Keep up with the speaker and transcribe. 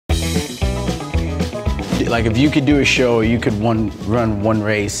like if you could do a show, you could run one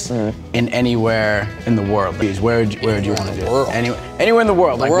race in anywhere in the world. Where would you want to do it? Anywhere in the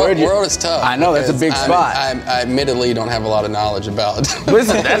world. The world is tough. I know, that's a big spot. I admittedly don't have a lot of knowledge about.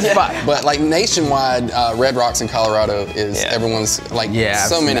 Listen, that's fine. But like nationwide, Red Rocks in Colorado is everyone's like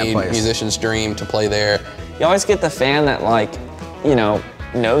so many musicians' dream to play there. You always get the fan that like, you know,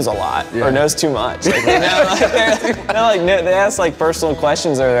 knows a lot or knows too much. Like, they ask like personal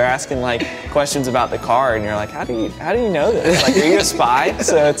questions, or they're asking like questions about the car, and you're like, how do you know this? Like, are you a spy?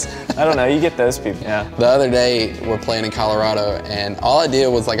 So it's, I don't know, you get those people. Yeah. The other day we're playing in Colorado, and all I did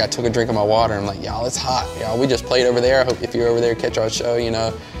was like I took a drink of my water, and I'm like, y'all, it's hot. Y'all, we just played over there. I hope if you're over there, catch our show, you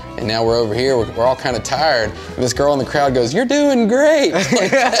know. And now we're over here, we're all kind of tired. And this girl in the crowd goes, "You're doing great."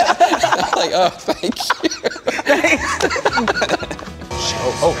 Like, I'm like, oh, thank you.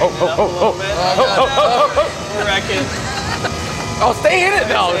 We're wrecking. Oh, stay in it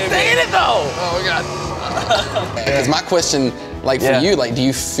though. Stay in it though. Oh my God. Because my question, like for you, like, do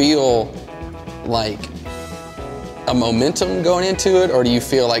you feel like a momentum going into it, or do you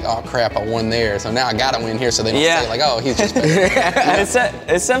feel like, oh crap, I won there, so now I gotta win here, so they don't say like, oh, he's just better.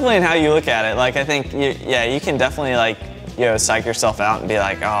 It's definitely in how you look at it. Like, I think, you can definitely like, you know, psych yourself out and be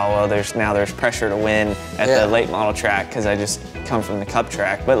like, oh, well, there's pressure to win at the late model track because I just come from the cup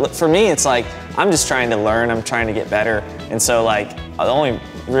track. But for me, it's like, I'm just trying to learn, I'm trying to get better. And so like, the only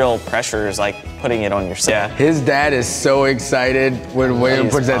real pressure is like putting it on yourself. Yeah. His dad is so excited when William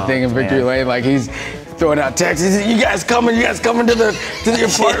puts that thing in victory lane. Like, he's throwing out texts. He's, you guys coming to the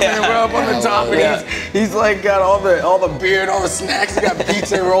apartment, and we're up on the top, and he's like got all the beer and all the snacks. He got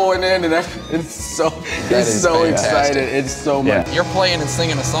pizza rolling in, and he's so excited. It's so much. You're playing and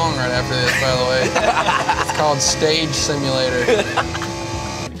singing a song right after this, by the way. It's called Stage Simulator.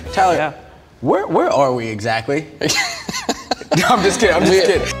 Tyler, where are we exactly? No, I'm just kidding.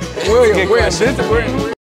 William,